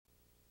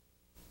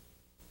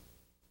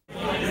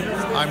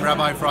I'm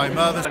Rabbi Ephraim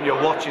Mirvis, and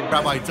you're watching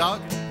Rabbi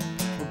Doug.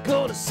 We're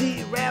gonna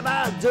see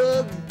Rabbi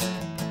Doug.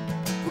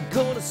 We're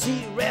gonna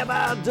see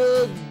Rabbi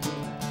Doug.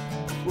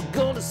 We're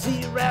gonna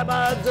see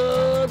Rabbi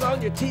Doug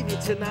on your TV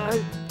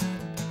tonight.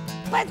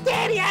 But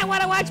Daddy, I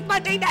want to watch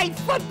Monday Night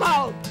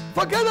Football.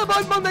 Forget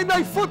about Monday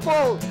Night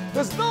Football.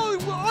 There's no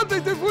other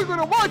thing we're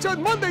gonna watch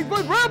on Monday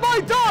but Rabbi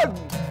Doug.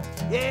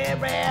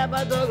 Yeah,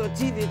 Rabbi Doug on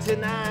TV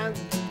tonight.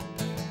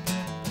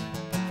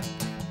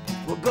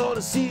 We're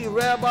gonna see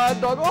Rabbi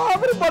Doug. Oh,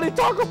 everybody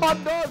talk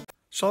about Doug.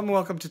 Shalom and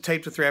welcome to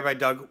Taped with Rabbi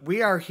Doug.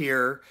 We are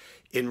here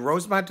in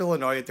Rosemont,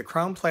 Illinois at the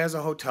Crown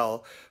Plaza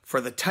Hotel for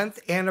the 10th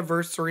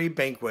anniversary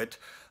banquet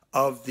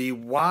of the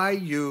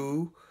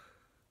YU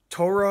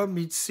Torah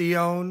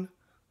Mitzion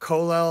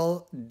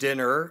Kollel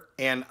dinner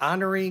and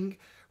honoring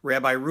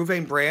Rabbi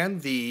Reuven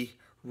Brand, the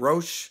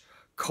Rosh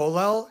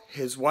Kollel,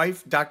 his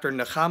wife, Dr.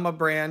 Nechama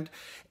Brand.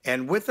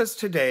 And with us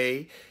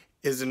today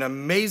is an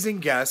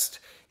amazing guest.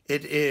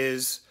 It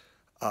is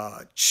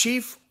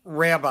Chief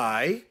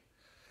Rabbi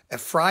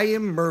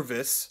Ephraim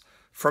Mirvis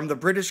from the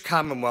British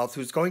Commonwealth,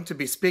 who's going to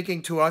be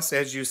speaking to us,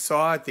 as you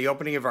saw at the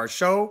opening of our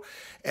show.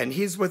 And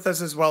he's with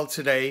us as well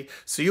today.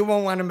 So you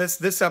won't want to miss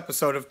this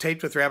episode of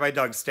Taped with Rabbi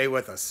Doug. Stay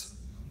with us.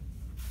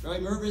 Rabbi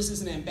Mirvis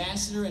is an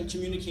ambassador and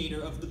communicator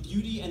of the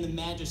beauty and the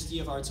majesty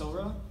of our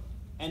Torah,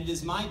 and it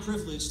is my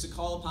privilege to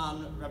call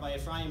upon Rabbi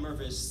Ephraim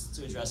Mirvis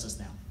to address us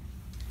now.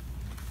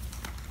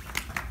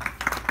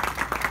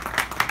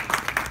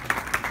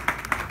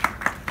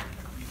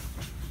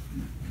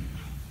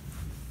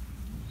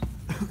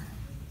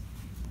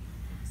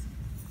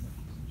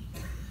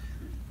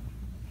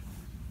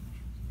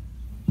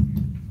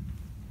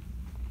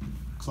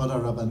 Kvod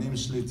HaRabbanim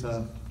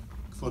Shlita,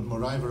 Kvod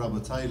Morai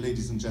v'Rabotai,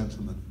 ladies and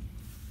gentlemen.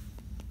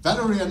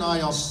 Valerie and I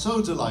are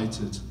so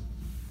delighted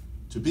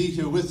to be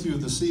here with you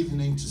this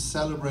evening to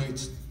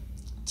celebrate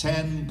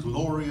 10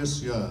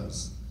 glorious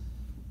years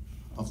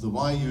of the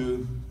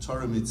YU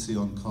Torah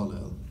Mitzion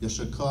Kollel.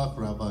 Yasher Koach,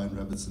 Rabbi and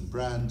Reuven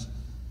Brand,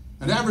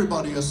 and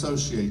everybody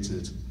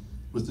associated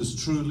with this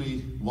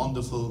truly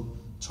wonderful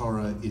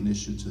Torah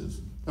initiative.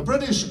 A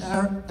British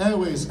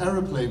Airways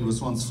aeroplane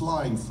was once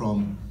flying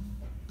from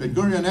Ben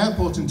Gurion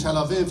Airport in Tel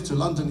Aviv to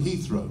London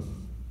Heathrow.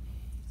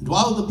 And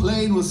while the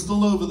plane was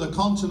still over the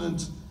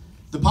continent,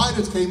 the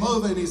pilot came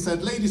over and he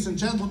said, "Ladies and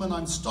gentlemen,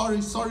 I'm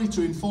sorry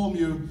to inform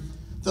you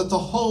that the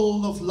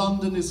whole of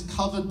London is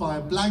covered by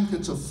a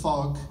blanket of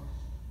fog,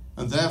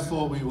 and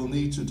therefore we will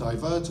need to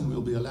divert and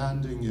we'll be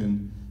landing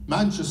in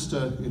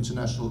Manchester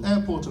International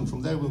Airport, and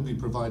from there we'll be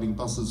providing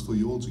buses for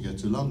you all to get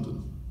to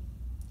London."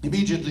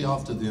 Immediately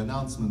after the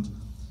announcement,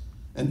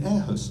 an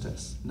air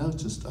hostess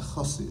noticed a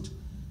chassid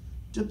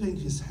dipping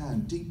his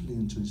hand deeply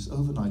into his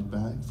overnight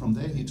bag. From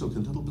there he took a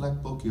little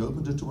black book, he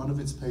opened it to one of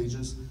its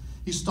pages,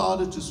 he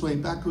started to sway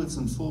backwards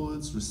and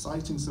forwards,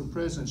 reciting some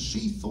prayers, and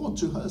she thought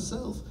to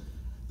herself,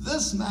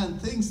 this man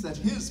thinks that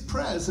his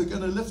prayers are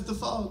going to lift the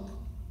fog.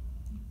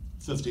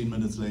 15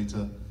 minutes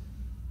later,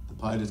 the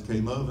pilot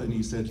came over and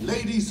he said,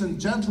 "Ladies and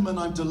gentlemen,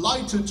 I'm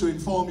delighted to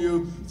inform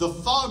you the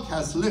fog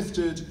has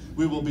lifted.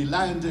 We will be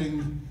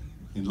landing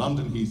in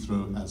London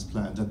Heathrow as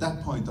planned." At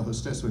that point, the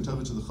hostess went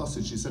over to the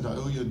chassid. She said, "I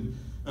owe you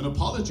an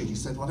apology." He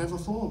said, "Whatever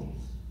for?"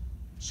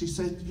 She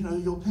said, "You know,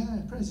 your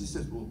prayers." He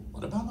said, "Well,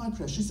 what about my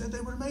prayers?" She said, "They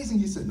were amazing."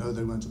 He said, "No,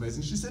 they weren't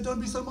amazing." She said, "Don't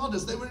be so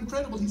modest. They were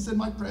incredible." He said,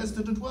 "My prayers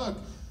didn't work."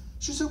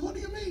 She said, "What do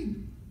you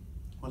mean?"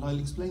 "Well, I'll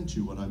explain to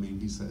you what I mean,"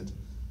 he said.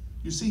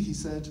 "You see," he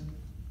said,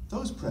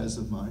 "those prayers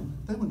of mine,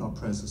 they were not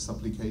prayers of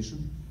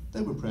supplication.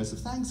 They were prayers of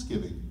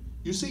thanksgiving.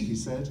 You see," he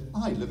said,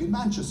 "I live in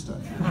Manchester."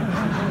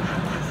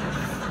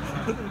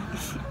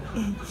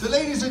 So,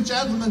 ladies and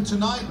gentlemen,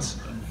 tonight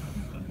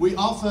we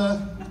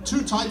offer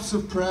two types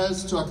of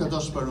prayers to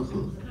HaKadosh Baruch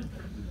Hu.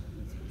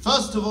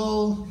 First of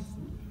all,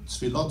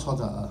 Tfilot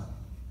Hoda'ah,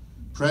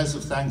 prayers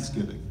of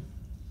thanksgiving.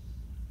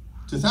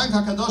 To thank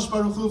HaKadosh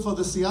Baruch Hu for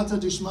the Siyata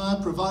Dishma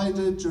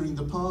provided during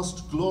the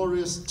past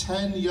glorious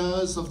 10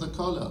 years of the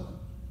Kollel,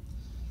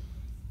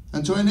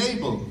 and to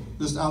enable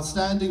this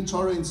outstanding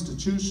Torah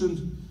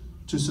institution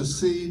to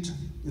succeed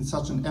in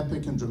such an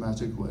epic and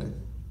dramatic way.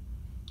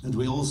 And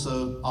we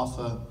also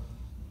offer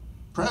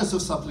prayers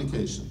of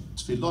supplication,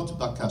 Tfilot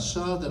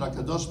Bakasha, that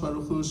HaKadosh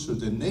Baruch Hu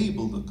should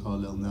enable the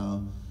Kollel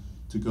now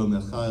to go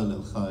Mechayel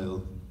El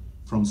Chayel,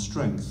 from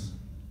strength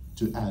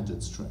to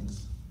added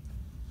strength.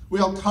 We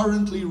are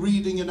currently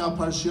reading in our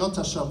Parshiot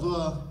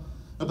HaShavua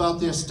about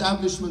the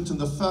establishment and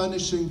the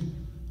furnishing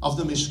of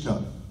the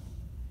Mishkan.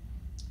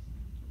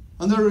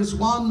 And there is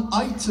one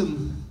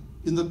item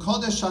in the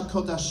Kodesh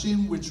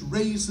HaKodashim which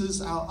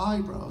raises our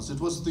eyebrows. It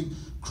was the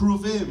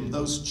Kruvim,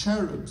 those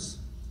cherubs.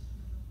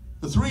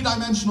 The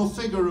three-dimensional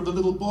figure of a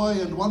little boy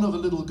and one of a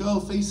little girl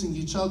facing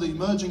each other,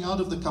 emerging out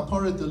of the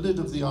kaporet, the lid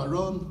of the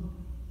Aron.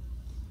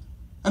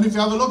 And if you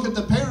have a look at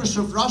the Perush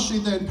of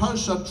Rashi there in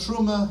Parshat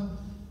Truma,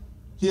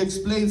 he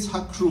explains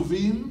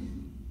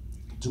Hakruvim,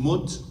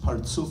 Dmut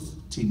Partzuf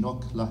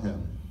Tinok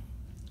Lahem.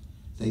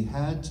 They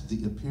had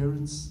the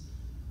appearance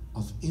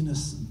of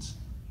innocent,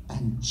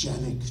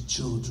 angelic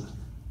children.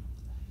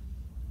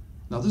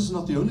 Now, this is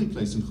not the only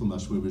place in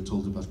Chumash where we're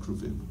told about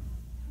Kruvim.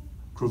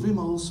 Kruvim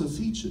are also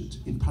featured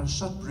in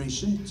Parshat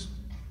Breshit.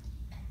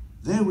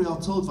 There we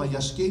are told,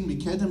 Vayashkein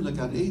mikedem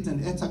legan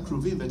Eden et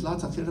hakruvim vetlat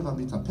acherev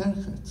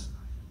hamitaperchet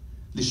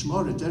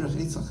lishmor et derech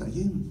eitz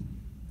hachayim.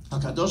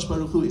 HaKadosh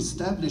Baruch Hu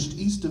established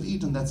east of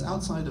Eden, that's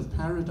outside of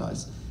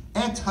paradise,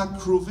 et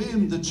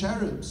hakruvim, the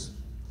cherubs,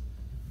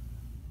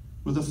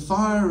 with a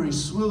fiery,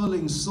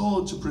 swirling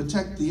sword to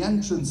protect the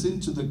entrance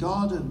into the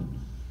garden,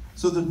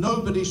 so that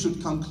nobody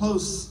should come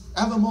close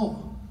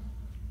evermore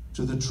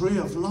to the tree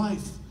of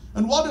life.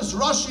 And what does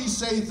Rashi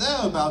say there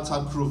about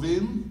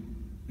hakruvim?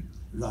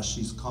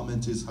 Rashi's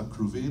comment is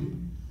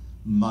hakruvim,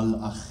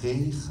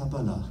 malachei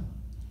chabala,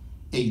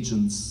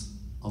 agents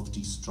of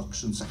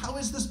destruction. So how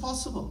is this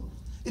possible?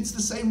 It's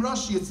the same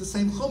Rashi, it's the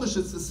same Chumash,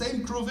 it's the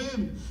same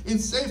Kruvim. In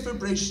Sefer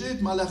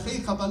Breshit,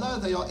 Malachei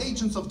Chabala, they are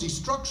agents of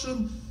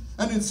destruction.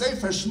 And in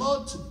Sefer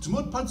Shmot,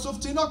 Dmut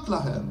Partzuf Tinok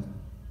Lahem,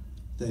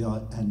 they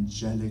are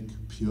angelic,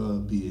 pure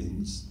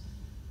beings.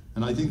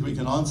 And I think we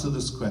can answer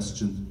this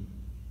question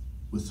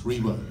with 3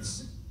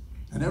 words.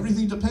 And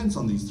everything depends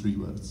on these 3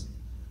 words.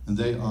 And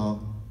they are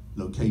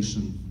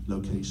location,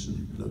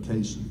 location,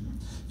 location.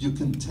 You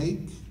can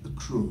take a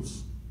kruv,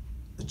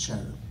 a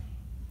cherub,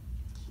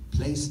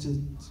 placed it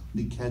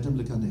mikedem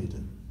legan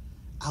Eden,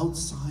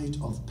 outside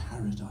of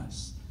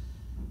paradise.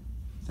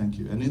 Thank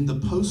you. And in the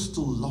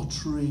postal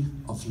lottery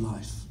of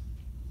life,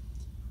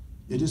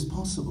 it is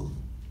possible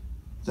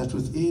that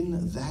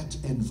within that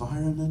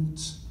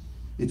environment,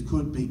 it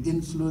could be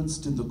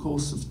influenced in the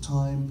course of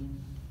time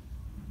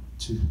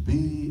to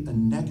be a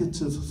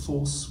negative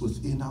force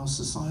within our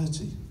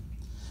society.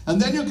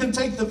 And then you can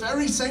take the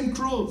very same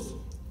kruv,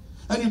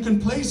 and you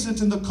can place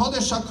it in the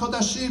Kodesh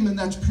HaKodashim, in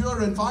that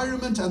pure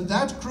environment, and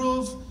that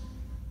kruv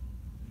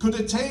could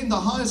attain the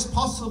highest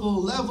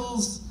possible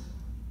levels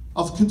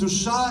of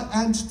Kedusha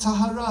and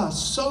Tahara.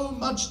 So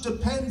much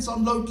depends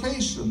on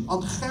location,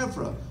 on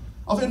chevra,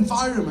 of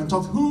environment,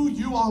 of who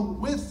you are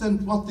with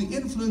and what the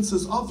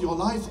influences of your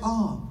life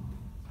are.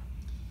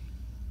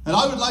 And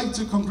I would like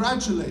to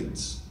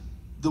congratulate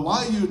the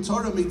YU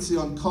Torah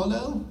Mitzion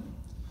Kollel,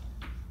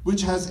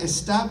 which has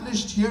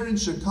established here in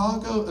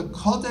Chicago a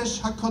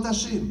Kodesh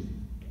HaKodashim,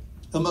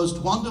 a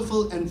most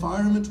wonderful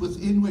environment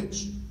within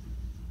which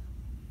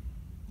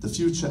the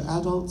future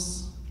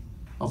adults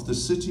of the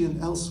city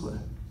and elsewhere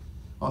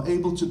are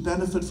able to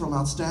benefit from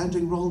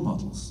outstanding role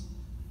models,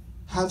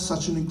 have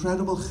such an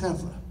incredible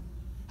chevra,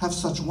 have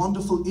such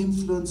wonderful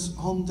influence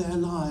on their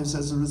lives,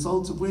 as a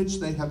result of which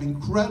they have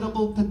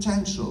incredible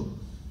potential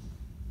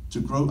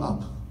to grow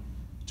up,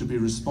 to be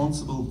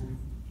responsible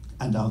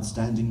and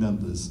outstanding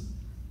members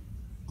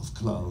of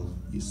Klal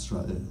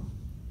Yisrael.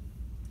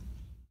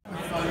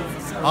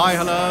 Hi,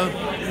 hello.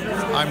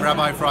 I'm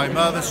Rabbi Ephraim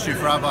Mirvis,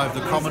 Chief Rabbi of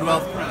the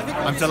Commonwealth.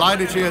 I'm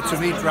delighted here to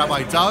meet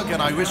Rabbi Doug,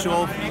 and I wish you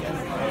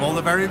all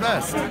the very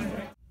best.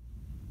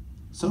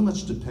 So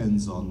much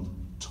depends on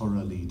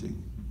Torah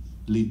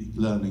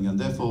learning, and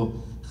therefore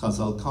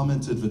Chazal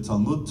commented,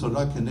 "V'Talmud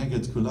Torah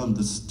keneged kulam,"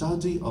 the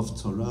study of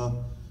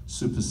Torah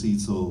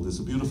supersedes all. There's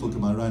a beautiful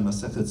Gemara in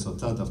Masechet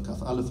Sotah, Daf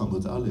Kaf Aleph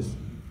Amud Aleph.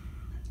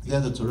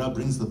 Here the Torah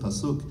brings the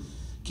pasuk,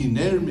 "Ki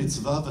ner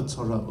mitzvah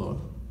v'Torah or."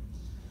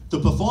 The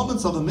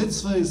performance of a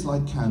mitzvah is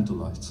like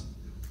candlelight,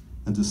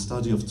 and the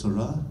study of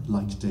Torah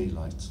like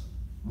daylight.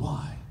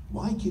 Why?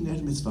 Why ki ner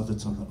mitzvah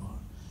v'Torah or?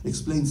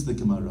 Explains the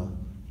Gemara.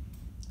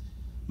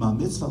 Ma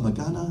mitzvah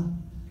magana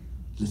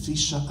lefi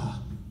sha'ah.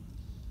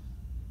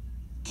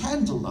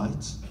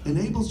 Candlelight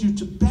enables you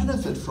to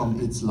benefit from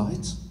its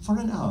light for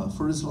an hour,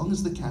 for as long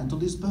as the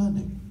candle is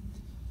burning.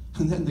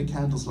 And then the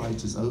candle's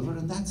light is over,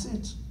 and that's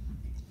it.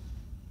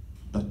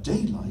 But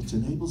daylight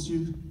enables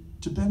you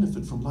to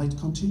benefit from light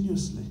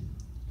continuously.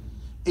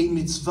 A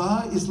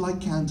mitzvah is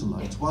like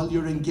candlelight. While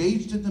you're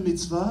engaged in the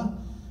mitzvah,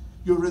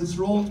 you're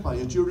enthralled by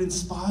it, you're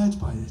inspired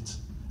by it.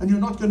 And you're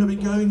not going to be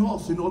going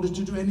off in order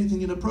to do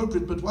anything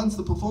inappropriate. But once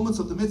the performance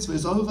of the mitzvah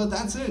is over,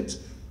 that's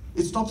it.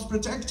 It stops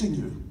protecting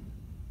you.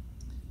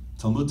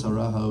 Talmud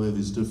Torah, however,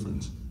 is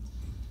different.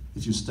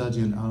 If you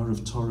study an hour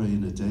of Torah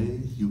in a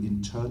day, you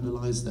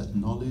internalize that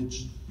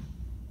knowledge,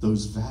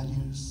 those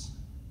values,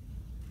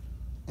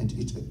 and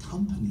it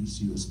accompanies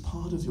you as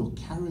part of your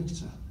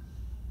character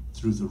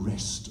through the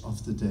rest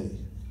of the day.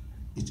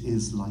 It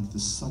is like the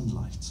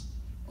sunlight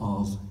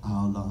of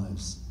our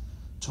lives.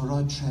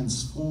 Torah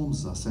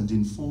transforms us and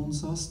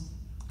informs us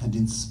and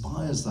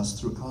inspires us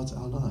throughout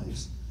our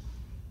lives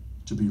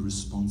to be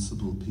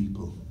responsible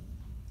people.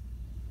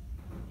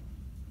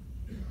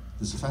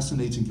 There's a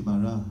fascinating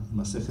Gemara in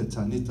Masechet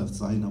Tanit of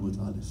Zayin Amud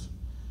Aleph.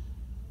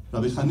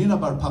 Rabbi Chanina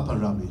bar Papa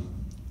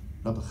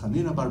Rabbi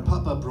Chanina bar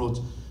Papa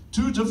brought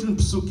 2 different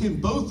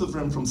psukim, both of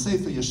them from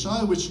Sefer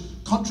Yeshaya, which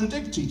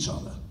contradict each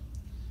other.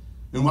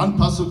 In one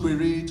pasuk we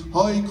read,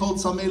 "Hoi kol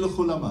tzamei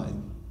lechu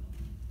lamayim."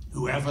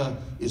 Whoever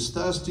is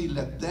thirsty,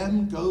 let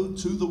them go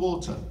to the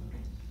water.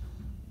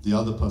 The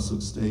other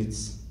pasuk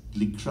states,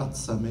 "Likrat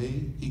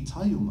tzamei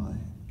hitayu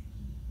mayim."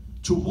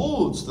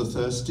 Towards the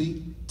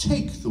thirsty,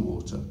 take the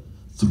water.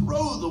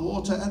 Throw the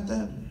water at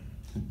them.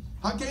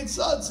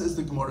 Haketzad, says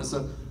the Gemara.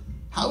 So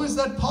how is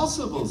that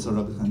possible? So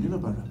Rabbi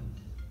Chanina bar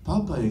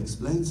Papa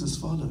explains as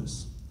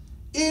follows.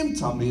 Im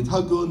Tamid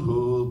Hagun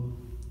Hu,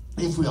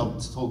 if we are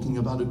talking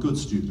about a good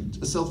student,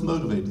 a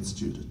self-motivated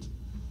student,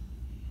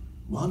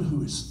 one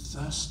who is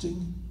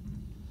thirsting,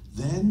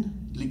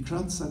 then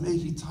Likrat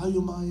Samehi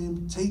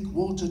Tayumayim, take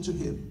water to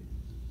him.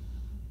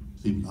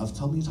 Vim Lav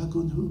Tamid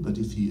Hagun Hu, but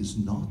if he is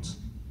not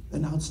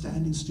an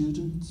outstanding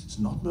student, is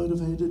not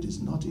motivated,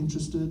 is not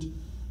interested,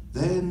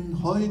 then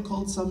Hoy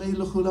Kol Samei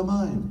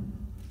L'Chulamayim,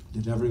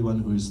 let everyone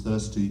who is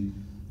thirsty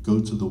go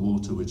to the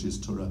water which is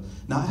Torah.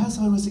 Now, as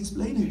I was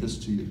explaining this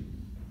to you,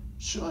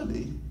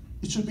 surely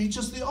it should be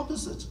just the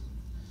opposite.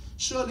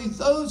 Surely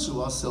those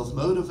who are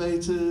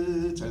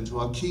self-motivated and who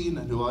are keen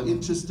and who are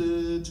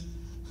interested,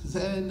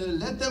 then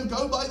let them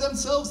go by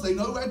themselves. They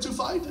know where to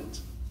find it.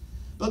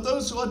 But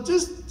those who are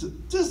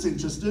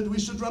disinterested, we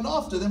should run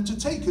after them to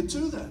take it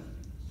to them.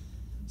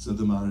 So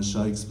the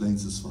Maharsha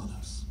explains as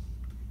follows.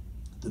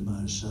 The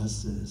Maharsha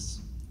says,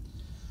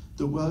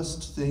 the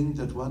worst thing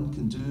that one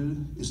can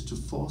do is to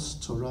force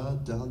Torah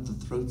down the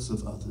throats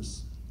of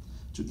others,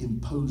 to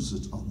impose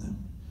it on them.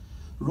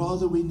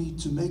 Rather, we need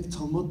to make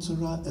Talmud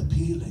Torah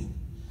appealing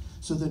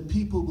so that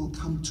people will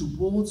come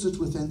towards it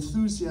with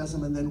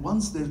enthusiasm, and then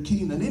once they're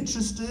keen and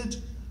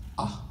interested,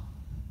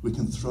 we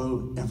can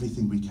throw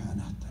everything we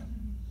can at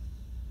them.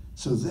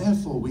 So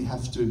therefore, we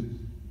have to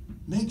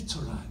make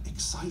Torah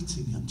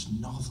exciting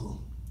and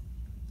novel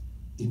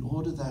in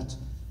order that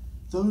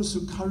those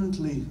who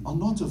currently are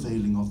not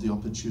availing of the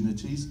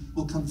opportunities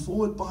will come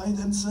forward by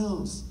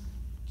themselves.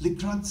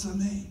 Likrat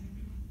Sameh.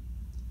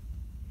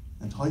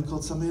 And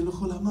Hoykot Sameh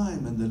L'chul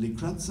Hamayim. And the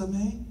Likrat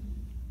Sameh,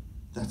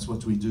 that's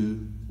what we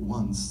do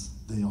once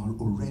they are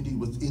already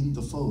within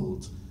the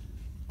fold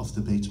of the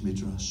Beit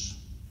Midrash.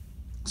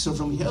 So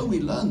from here we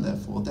learn,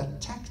 therefore,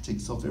 that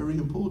tactics are very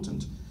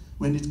important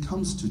when it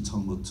comes to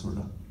Talmud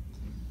Torah.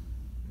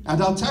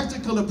 And our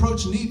tactical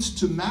approach needs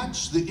to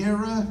match the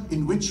era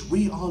in which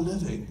we are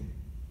living.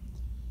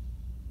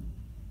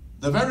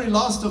 The very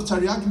last of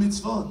Taryag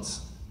Mitzvot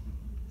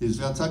is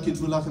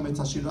V'atakitvu lachem et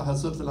hashira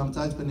hazot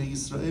v'lamta et bnei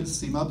Yisrael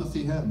sima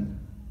b'fihem.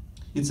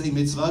 It's a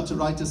mitzvah to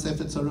write a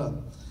Sefer Torah.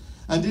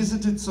 And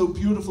isn't it so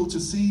beautiful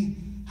to see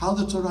how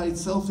the Torah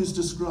itself is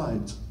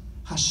described?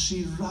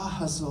 Hashira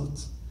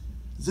hazot,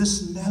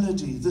 this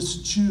melody,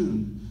 this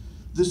tune,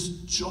 this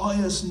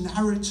joyous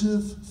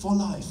narrative for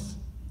life.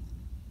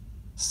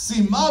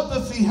 Sima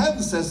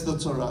b'fihem, says the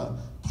Torah.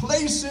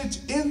 Place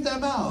it in their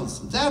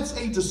mouths. That's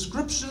a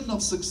description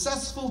of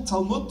successful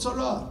Talmud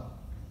Torah.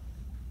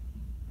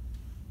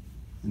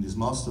 In his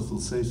masterful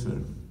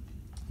Sefer,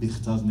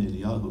 Michtav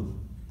Me'Eliyahu,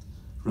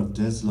 Rav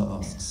Dezla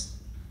asks,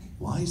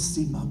 why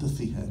Sima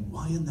b'fihem?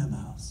 Why in their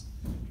mouths?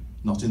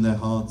 Not in their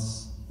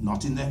hearts,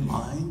 not in their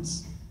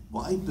minds.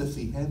 Why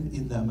b'fihem,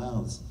 in their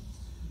mouths?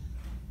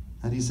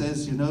 And he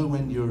says, you know,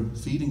 when you're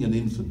feeding an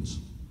infant,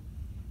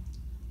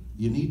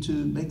 you need to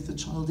make the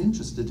child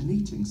interested in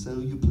eating. So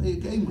you play a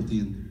game with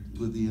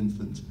the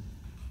infant.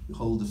 You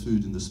hold the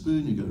food in the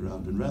spoon, you go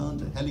round and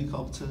round, a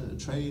helicopter, a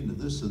train, a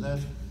this or that.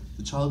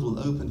 The child will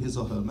open his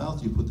or her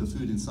mouth, you put the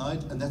food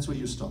inside, and that's where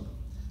you stop.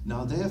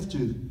 Now they have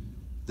to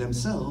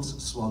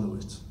themselves swallow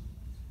it.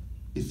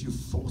 If you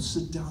force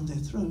it down their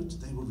throat,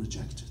 they will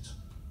reject it.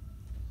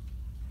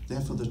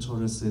 Therefore the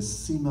Torah says,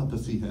 Sima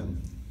b'fihem.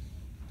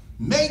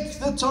 Make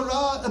the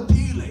Torah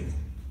appealing.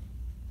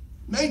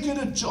 Make it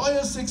a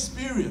joyous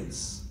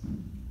experience.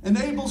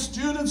 Enable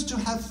students to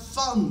have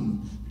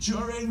fun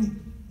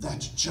during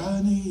that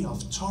journey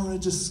of Torah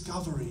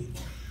discovery.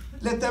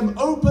 Let them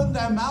open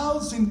their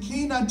mouths in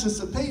keen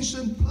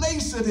anticipation.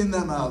 Place it in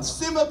their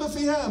mouths. Sima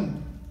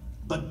b'fihem.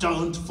 But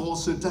don't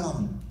force it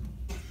down.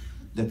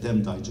 Let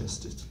them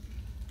digest it.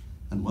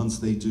 And once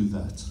they do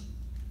that,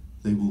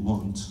 they will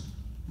want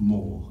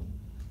more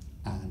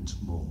and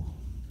more.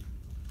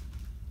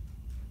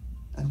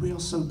 And we are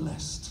so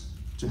blessed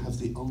to have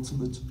the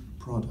ultimate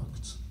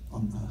product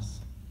on earth.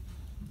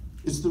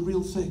 It's the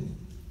real thing.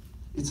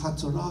 It's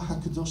HaTorah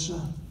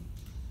HaKadosha.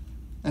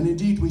 And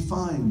indeed we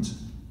find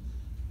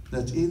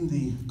that in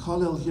the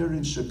Kollel here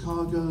in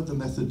Chicago, the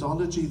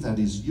methodology that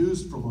is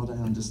used, from what I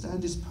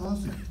understand, is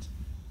perfect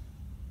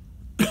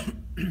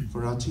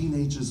for our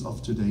teenagers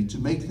of today, to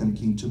make them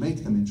keen, to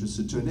make them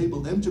interested, to enable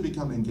them to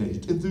become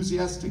engaged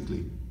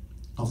enthusiastically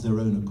of their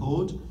own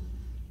accord,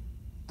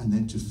 and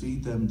then to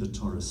feed them the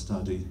Torah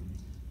study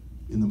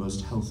in the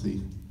most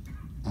healthy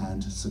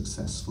and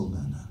successful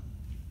manner.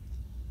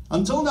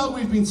 Until now,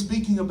 we've been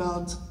speaking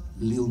about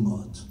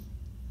Lilmod,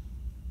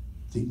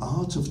 the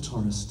art of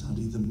Torah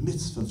study, the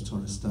mitzvah of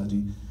Torah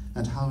study,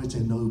 and how it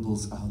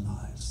ennobles our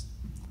lives.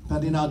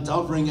 But in our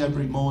davering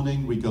every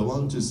morning, we go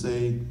on to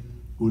say,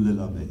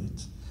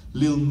 Ulilamed.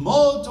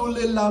 Lilmod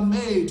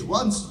ulilamed.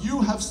 Once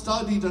you have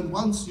studied and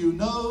once you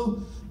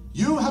know,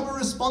 you have a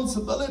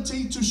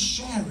responsibility to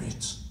share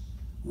it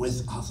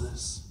with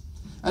others.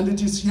 And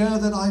it is here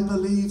that I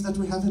believe that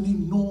we have an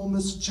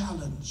enormous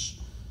challenge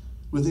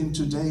within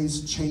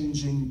today's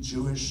changing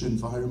Jewish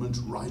environment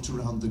right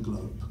around the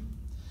globe.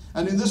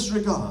 And in this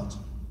regard,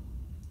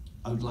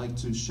 I would like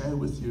to share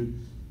with you,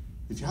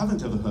 if you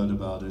haven't ever heard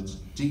about it,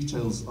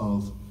 details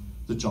of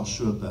the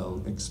Joshua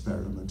Bell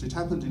experiment. It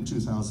happened in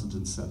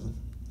 2007.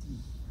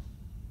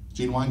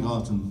 Gene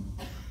Weingarten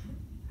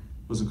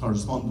was a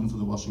correspondent for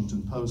the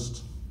Washington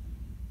Post.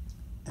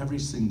 Every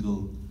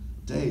single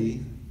day,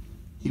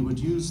 he would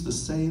use the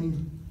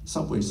same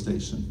subway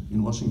station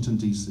in Washington,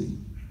 D.C.,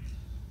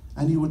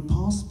 and he would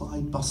pass by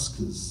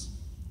buskers,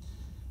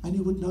 and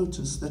he would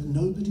notice that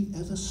nobody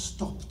ever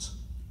stopped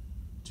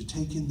to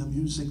take in the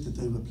music that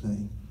they were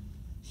playing.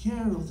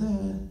 Here or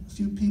there, a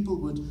few people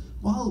would,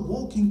 while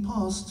walking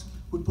past,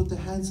 would put their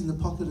hands in the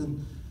pocket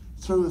and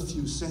throw a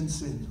few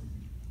cents in.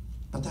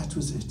 But that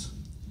was it.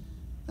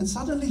 And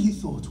suddenly he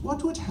thought,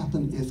 what would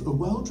happen if a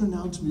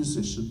world-renowned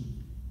musician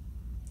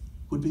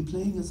would be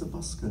playing as a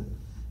busker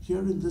here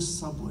in this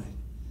subway?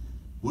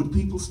 Would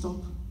people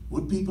stop?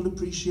 Would people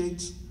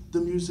appreciate the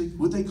music?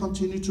 Would they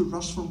continue to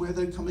rush from where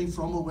they're coming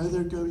from or where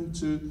they're going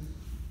to?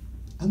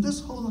 And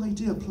this whole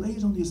idea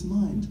played on his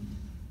mind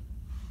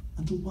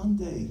until one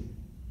day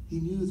he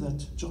knew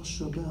that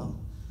Joshua Bell,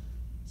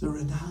 the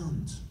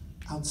renowned,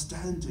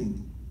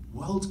 outstanding,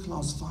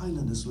 world-class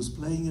violinist, was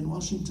playing in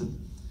Washington.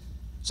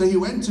 So he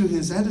went to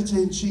his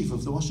editor-in-chief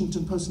of the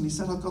Washington Post and he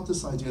said, I've got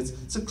this idea.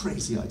 It's a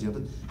crazy idea,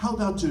 but how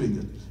about doing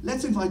it?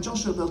 Let's invite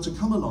Joshua Bell to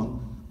come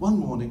along one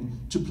morning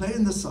to play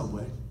in the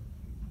subway,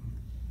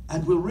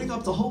 and we'll rig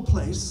up the whole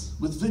place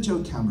with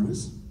video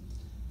cameras,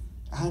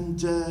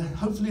 and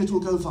hopefully it will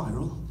go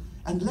viral,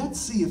 and let's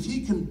see if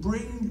he can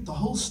bring the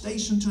whole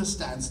station to a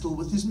standstill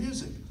with his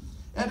music.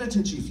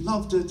 Editor-in-chief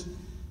loved it.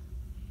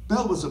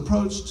 Bell was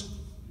approached,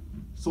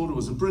 thought it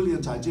was a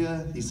brilliant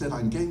idea. He said,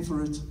 I'm game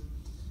for it.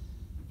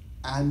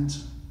 And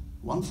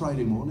one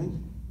Friday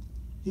morning,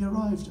 he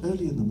arrived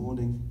early in the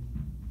morning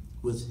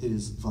with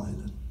his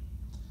violin.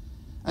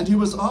 And he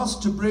was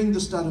asked to bring the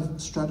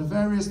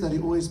Stradivarius that he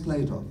always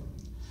played on,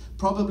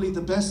 probably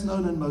the best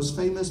known and most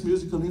famous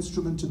musical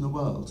instrument in the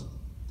world.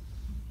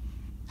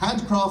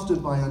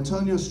 Handcrafted by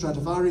Antonio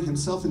Stradivari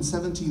himself in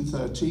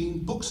 1713,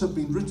 books have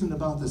been written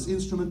about this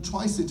instrument.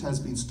 Twice it has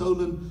been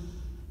stolen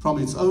from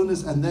its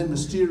owners and then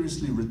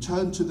mysteriously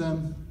returned to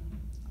them.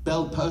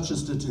 Bell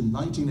purchased it in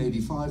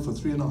 1985 for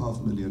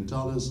 $3.5 million,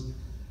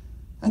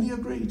 and he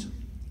agreed.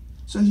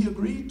 So he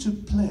agreed to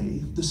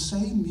play the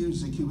same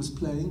music he was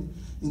playing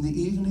in the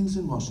evenings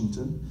in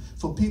Washington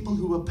for people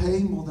who were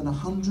paying more than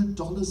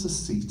 $100 a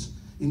seat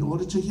in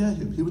order to hear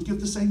him. He would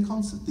give the same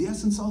concert, the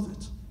essence of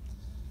it.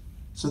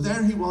 So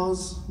there he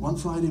was one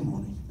Friday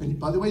morning. And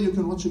by the way, you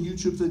can watch a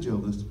YouTube video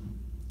of it.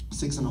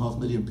 6.5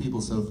 million people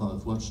so far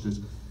have watched it.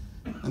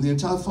 And the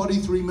entire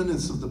 43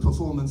 minutes of the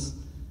performance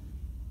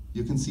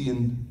you can see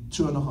in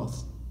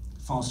 2.5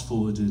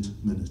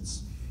 fast-forwarded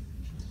minutes.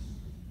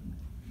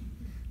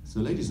 So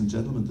ladies and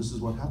gentlemen, this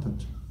is what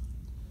happened.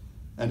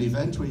 An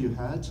event where you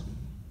had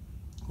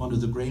one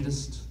of the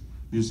greatest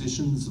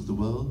musicians of the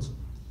world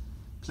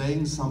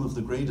playing some of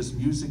the greatest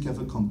music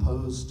ever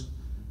composed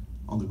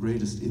on the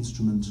greatest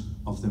instrument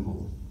of them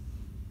all.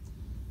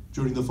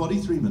 During the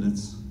 43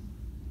 minutes,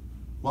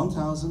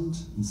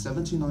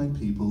 1,079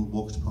 people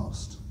walked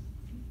past.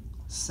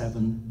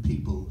 7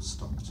 people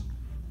stopped.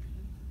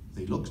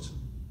 They looked,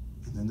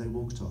 and then they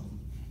walked on.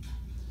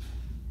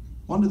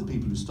 One of the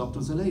people who stopped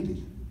was a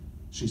lady.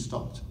 She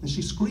stopped, and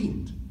she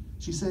screamed.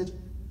 She said,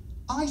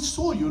 I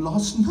saw you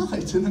last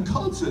night in a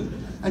concert.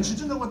 And she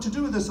didn't know what to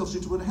do with herself. She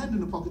put her hand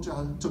in her pocket,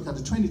 took out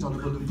a $20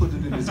 bill and put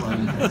it in his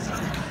violin case.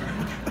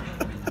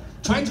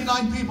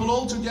 29 people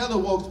all together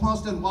walked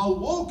past, and while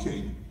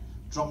walking,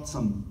 dropped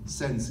some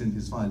cents in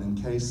his violin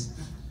case.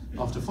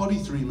 After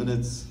 43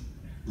 minutes,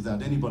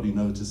 without anybody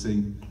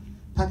noticing,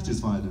 packed his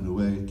violin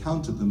away,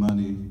 counted the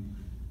money.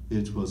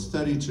 It was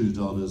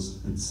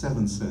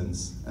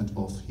 $32.07, and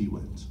off he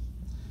went.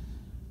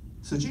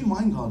 So Gene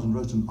Weingarten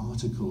wrote an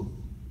article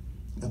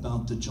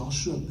about the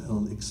Joshua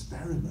Bell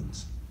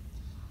experiment.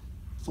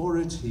 For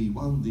it, he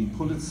won the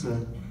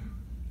Pulitzer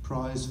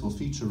Prize for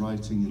feature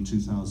writing in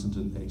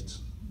 2008.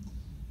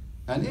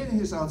 And in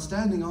his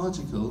outstanding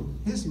article,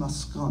 his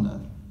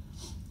maskana,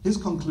 his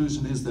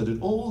conclusion is that it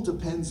all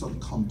depends on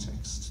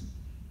context.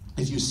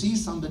 If you see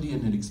somebody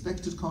in an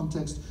expected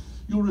context,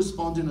 you'll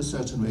respond in a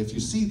certain way. If you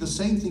see the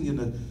same thing in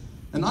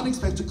an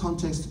unexpected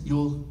context,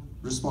 you'll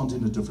respond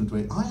in a different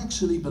way. I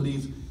actually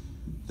believe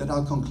that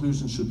our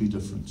conclusion should be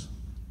different.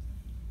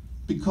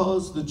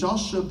 Because the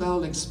Joshua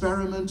Bell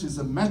experiment is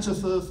a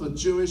metaphor for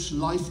Jewish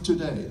life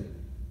today.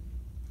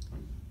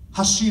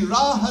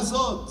 Hashira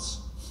Hazot,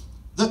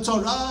 the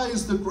Torah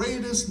is the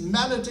greatest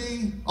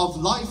melody of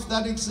life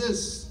that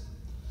exists.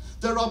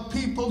 There are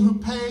people who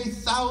pay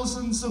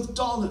thousands of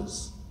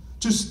dollars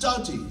to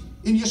study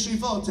in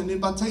yeshivot and in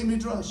batei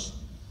midrash,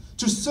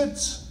 to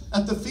sit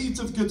at the feet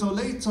of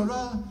Gedolei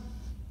Torah,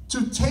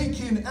 to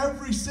take in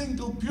every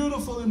single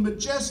beautiful and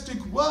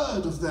majestic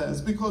word of theirs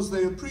because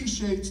they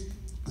appreciate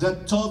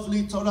that Tov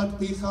li Torat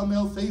picha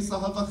me'alfei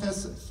zahav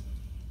v'chesef.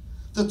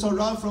 The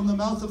Torah from the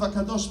mouth of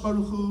HaKadosh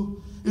Baruch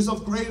Hu is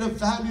of greater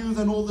value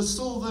than all the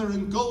silver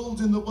and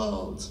gold in the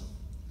world.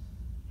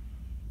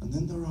 And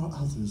then there are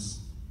others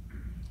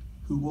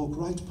who walk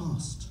right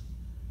past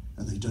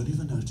and they don't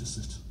even notice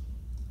it.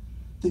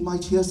 They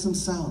might hear some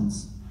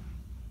sounds,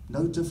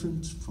 no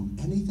different from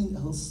anything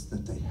else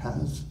that they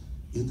have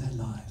in their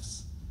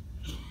lives.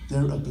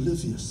 They're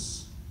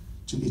oblivious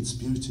to its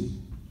beauty,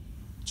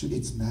 to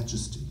its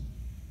majesty,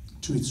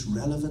 to its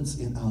relevance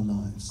in our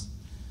lives,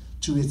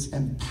 to its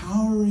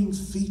empowering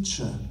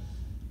feature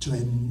to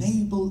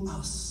enable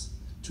us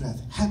to have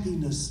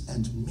happiness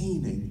and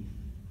meaning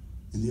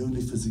in the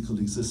only physical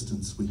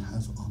existence we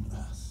have on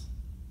earth.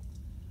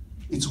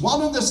 It's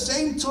one and the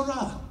same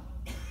Torah,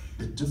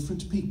 but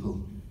different people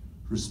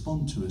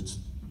respond to it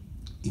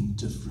in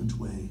different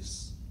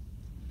ways.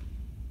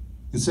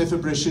 In Sefer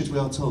Breshit we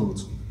are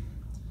told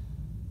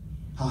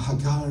how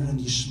Hagar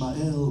and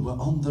Ishmael were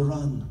on the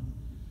run.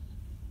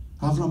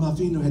 Avram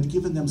Avinu had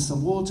given them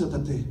some water,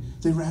 but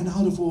they ran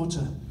out of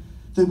water.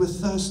 They were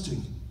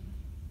thirsting.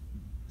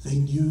 They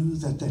knew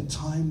that their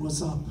time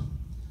was up.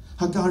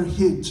 Hagar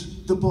hid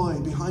the boy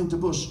behind a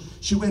bush.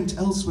 She went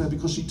elsewhere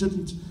because she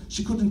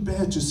couldn't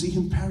bear to see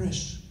him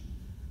perish.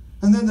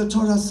 And then the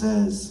Torah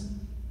says,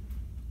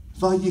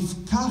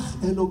 Vayifkach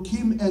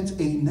Elokim et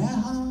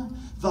eineha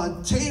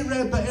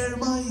v'tere ba'er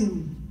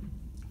mayim.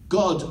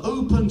 God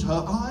opened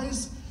her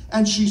eyes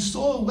and she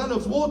saw a well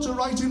of water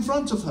right in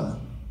front of her.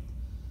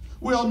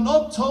 We are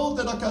not told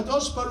that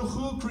HaKadosh Baruch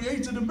Hu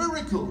created a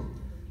miracle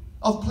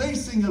of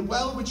placing a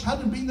well which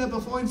hadn't been there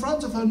before in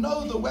front of her.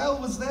 No, the well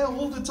was there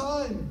all the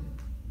time.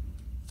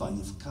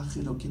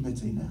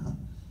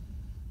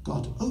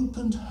 God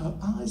opened her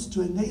eyes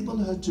to enable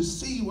her to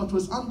see what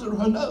was under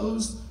her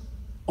nose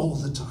all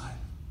the time.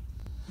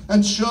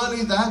 And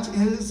surely that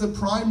is a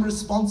prime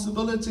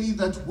responsibility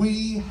that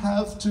we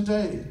have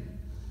today.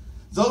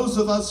 Those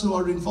of us who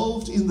are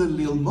involved in the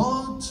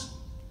Lilmod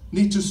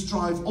need to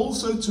strive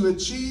also to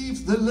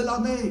achieve the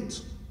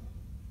Lilamed,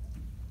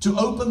 to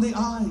open the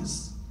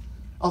eyes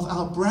of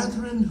our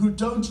brethren who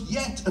don't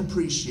yet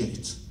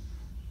appreciate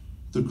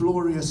the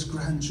glorious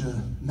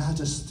grandeur,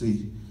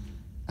 majesty,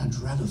 and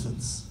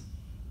relevance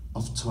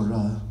of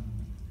Torah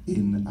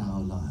in our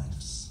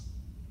lives.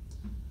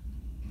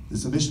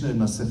 There's a Mishnah in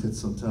Masechet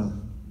Sotah,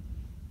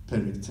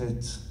 Perek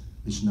Tet,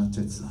 Mishnah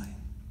Tet Zayin.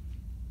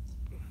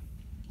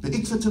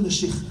 Be'ikvet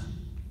Mashiach.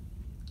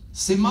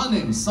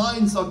 Simanim,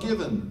 signs are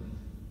given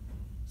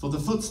for the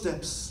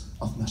footsteps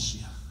of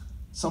Mashiach.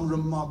 Some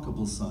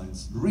remarkable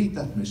signs. Read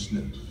that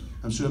Mishnah.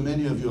 I'm sure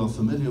many of you are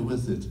familiar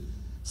with it.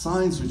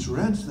 Signs which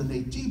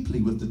resonate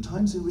deeply with the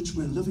times in which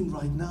we're living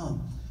right now.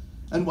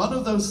 And one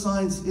of those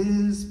signs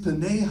is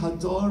Pnei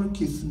Hador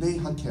Kifnei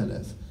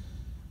HaKelev.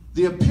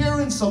 The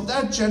appearance of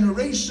that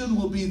generation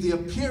will be the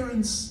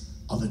appearance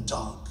of a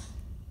dog.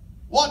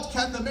 What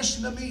can the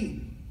Mishnah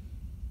mean?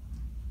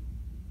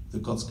 The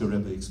Kotzker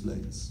Rebbe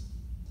explains.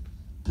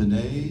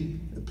 Pnei,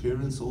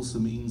 appearance, also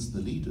means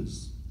the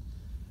leaders.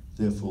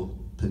 Therefore,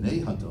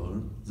 Pnei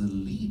Hador, the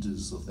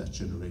leaders of that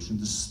generation,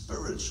 the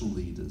spiritual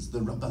leaders, the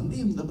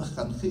Rabbanim, the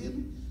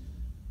Mechanchim,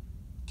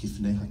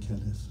 Kifnei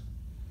HaKelev.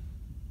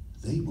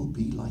 They will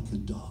be like a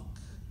dog.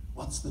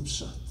 What's the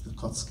pshat? The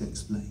Kotzker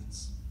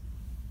explains.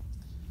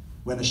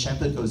 When a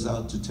shepherd goes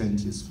out to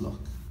tend his flock,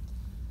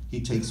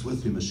 he takes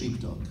with him a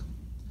sheepdog.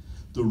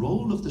 The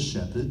role of the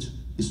shepherd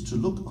is to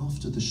look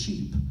after the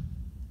sheep,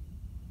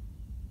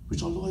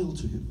 which are loyal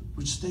to him,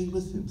 which stay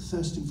with him,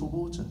 thirsting for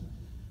water.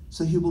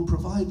 So he will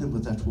provide them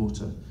with that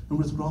water and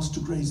with grass to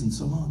graze and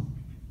so on.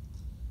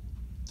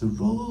 The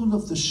role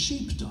of the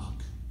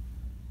sheepdog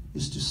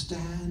is to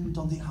stand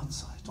on the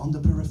outside, on the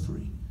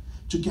periphery,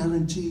 to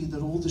guarantee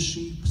that all the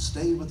sheep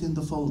stay within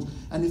the fold.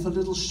 And if a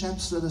little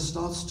shepherd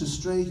starts to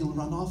stray, he'll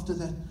run after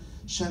that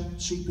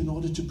sheep in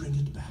order to bring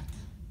it back.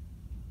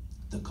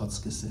 The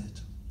Kotzker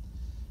said,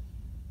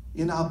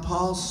 in our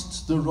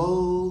past, the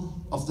role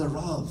of the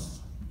Rav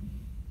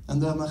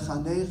and the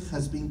Mechanech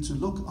has been to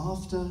look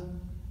after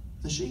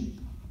the sheep,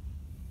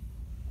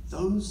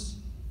 those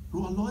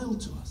who are loyal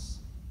to us,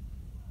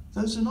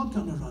 those who are not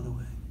going to run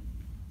away,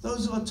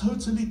 those who are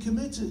totally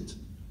committed.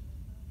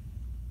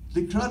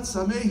 Likrat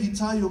Sameh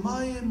Hitayu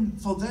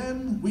Mayim, for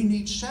them we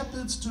need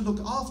shepherds to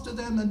look after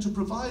them and to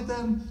provide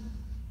them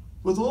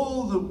with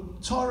all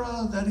the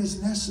Torah that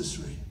is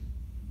necessary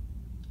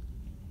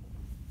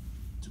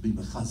to be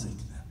mechazek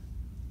them.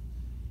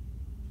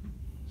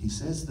 He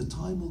says the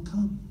time will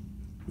come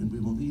when we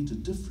will need a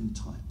different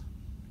type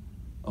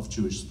of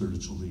Jewish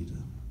spiritual leader,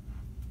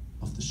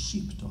 of the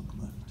sheepdog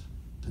mode,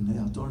 Pnei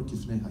Hador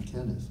Kifnei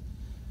HaKelev,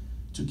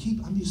 to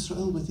keep Am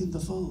Yisrael within the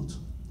fold.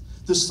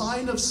 The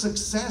sign of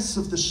success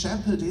of the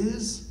shepherd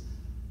is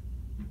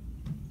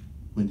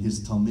when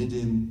his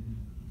Talmidim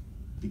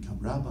become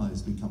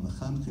rabbis, become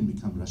mechanchim,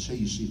 become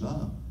Rashi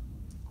Yeshiva,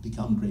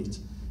 become great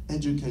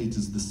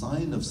educators. The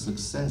sign of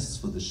success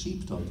for the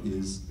sheepdog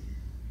is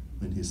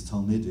when his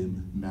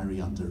Talmidim marry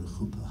under a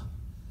chuppah,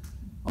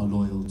 are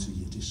loyal to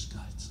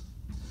Yiddishkeit.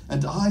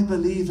 And I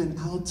believe in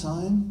our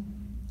time,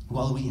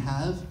 while we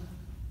have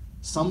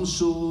some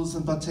shuls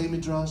and batei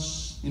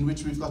midrash in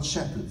which we've got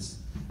shepherds,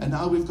 and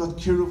now we've got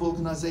kiruv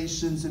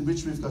organizations in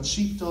which we've got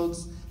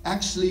sheepdogs,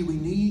 actually we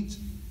need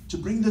to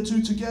bring the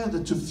two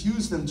together, to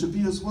fuse them, to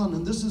be as one.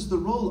 And this is the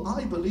role,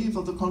 I believe,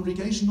 of the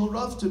congregational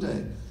Rav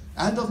today,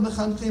 and of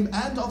Mechanchim,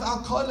 and of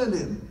our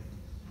Kollelim.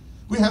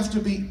 We have to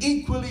be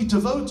equally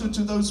devoted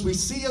to those we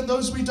see and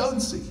those we don't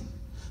see.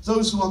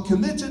 those who are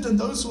committed and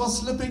those who are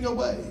slipping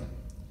away.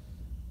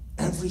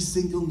 Every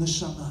single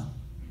neshama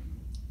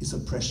is a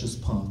precious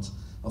part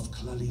of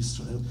Klal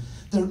Yisrael.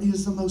 There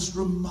is the most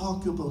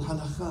remarkable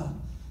halacha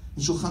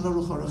in Shulchan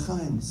Aruch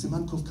Orachaim,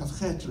 Siman Kuf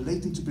Kavchet,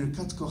 relating to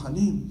Birkat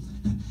Kohanim.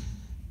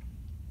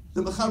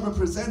 The Mechaber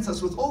presents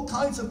us with all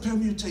kinds of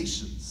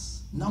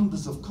permutations,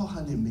 numbers of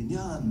Kohanim,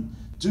 Minyan,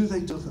 do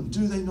they duchen,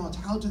 do they not,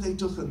 how do they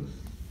duchen?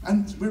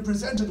 And we're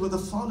presented with the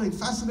following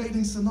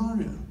fascinating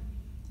scenario.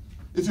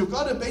 If you've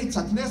got a Beit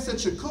HaKnesset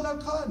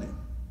Shekulam Kohanim,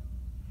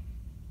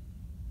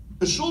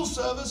 a shul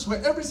service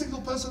where every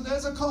single person there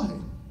is a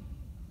Kohen.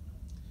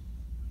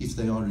 If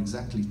they are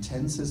exactly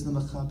 10, says the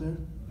Mechaber,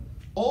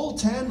 all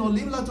 10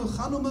 olim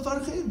laduchan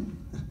umevarchim.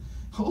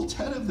 All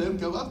 10 of them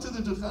go up to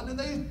the duchan and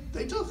they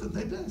duchen,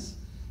 they bless.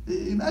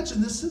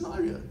 Imagine this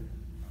scenario.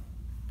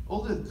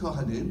 All the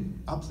Kohanim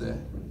up there,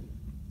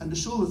 and the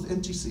shul with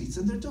empty seats,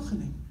 and they're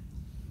duchening.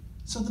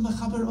 So the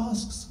Mechaber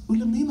asks,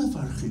 Ulamim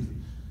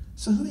mevarchim.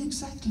 So who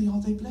exactly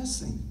are they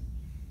blessing?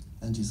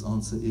 And his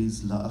answer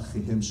is,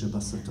 La'achihem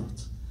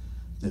shebasadot,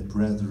 their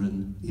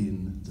brethren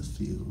in the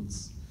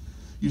fields.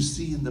 You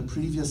see, in the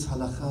previous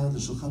halakha, the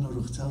Shulchan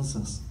Aruch tells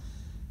us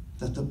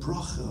that the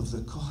bracha of the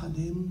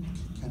Kohanim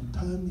can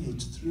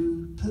permeate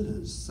through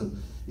pillars. So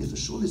if a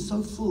shul is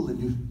so full and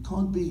you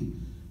can't be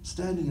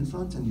standing in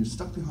front and you're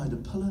stuck behind a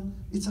pillar,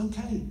 it's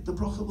okay. The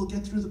bracha will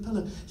get through the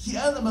pillar.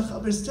 Here the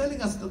Mechaber is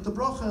telling us that the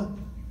bracha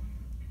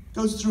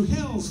goes through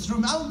hills, through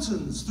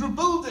mountains, through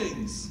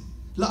buildings.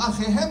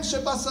 La'achehem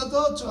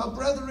shebasadot, to our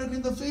brethren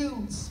in the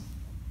fields.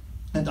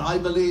 And I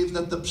believe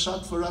that the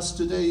pshat for us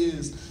today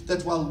is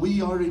that while we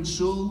are in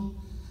shul,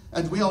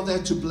 and we are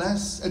there to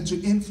bless and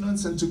to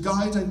influence and to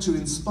guide and to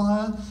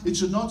inspire, it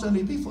should not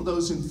only be for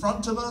those in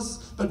front of us,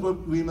 but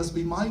we must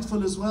be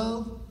mindful as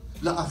well.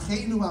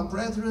 La'achenu, our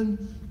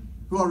brethren,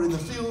 who are in the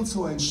fields,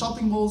 who are in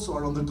shopping malls, who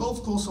are on the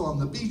golf course, or on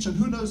the beach, and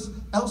who knows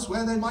else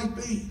where they might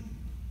be.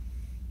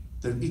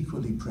 They're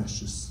equally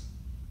precious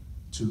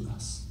to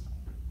us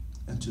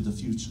and to the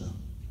future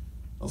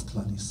of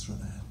Klal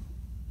Yisrael.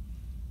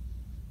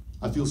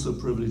 I feel so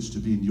privileged to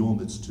be in your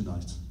midst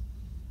tonight,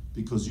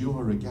 because you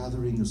are a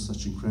gathering of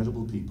such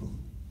incredible people,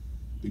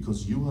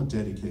 because you are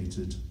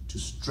dedicated to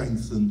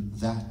strengthen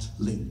that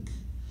link,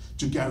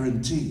 to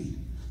guarantee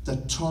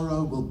that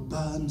Torah will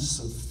burn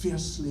so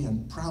fiercely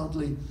and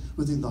proudly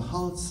within the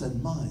hearts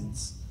and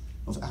minds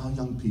of our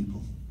young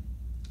people,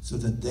 so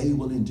that they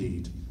will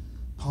indeed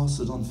pass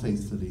it on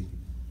faithfully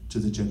to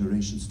the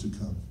generations to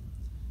come.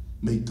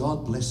 May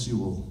God bless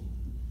you all,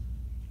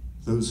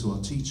 those who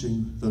are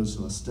teaching, those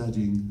who are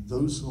studying,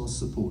 those who are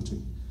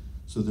supporting,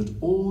 so that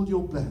all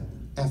your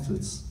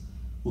efforts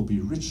will be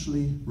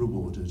richly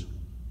rewarded.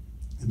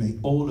 And may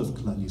all of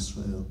Klal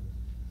Yisrael,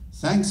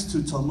 thanks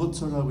to Talmud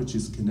Torah, which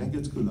is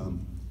Keneged Kulam,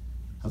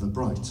 have a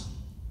bright,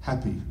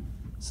 happy,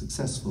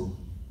 successful,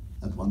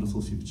 and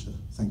wonderful future.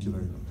 Thank you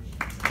very much.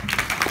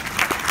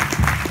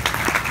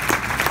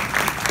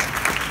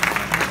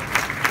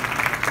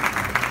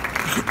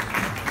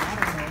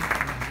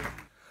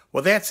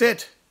 Well, that's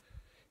it.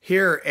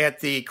 Here at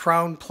the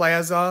Crown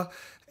Plaza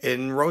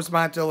in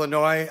Rosemont,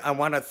 Illinois, I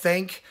want to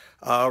thank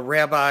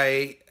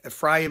Rabbi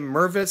Ephraim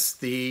Mirvis,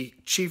 the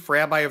Chief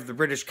Rabbi of the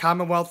British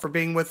Commonwealth, for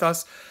being with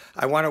us.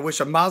 I want to wish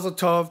a mazel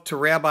tov to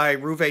Rabbi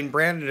Reuven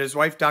Brand and his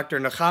wife, Dr.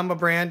 Nechama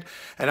Brand.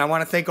 And I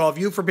want to thank all of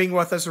you for being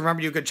with us.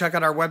 Remember, you can check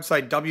out our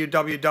website,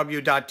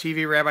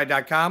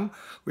 www.tvrabbi.com,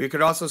 where you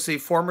could also see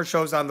former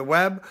shows on the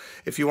web.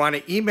 If you want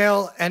to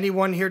email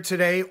anyone here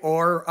today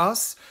or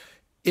us,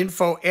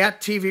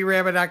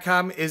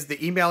 info@tvrabbi.com is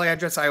the email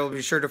address. I will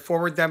be sure to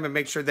forward them and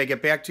make sure they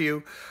get back to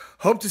you.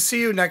 Hope to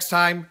see you next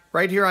time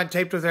right here on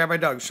Taped with Rabbi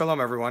Doug.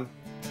 Shalom, everyone.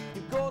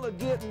 You're gonna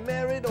get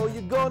married or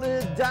you're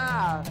gonna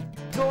die.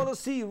 Gonna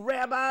see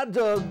Rabbi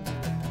Doug.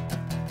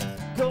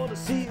 Gonna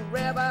see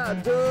Rabbi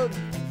Doug.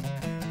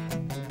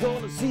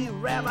 Gonna see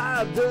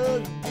Rabbi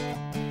Doug.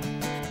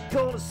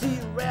 Gonna see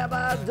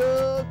Rabbi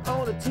Doug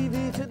on the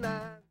TV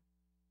tonight.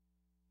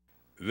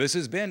 This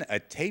has been a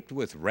Taped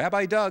with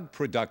Rabbi Doug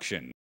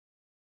production.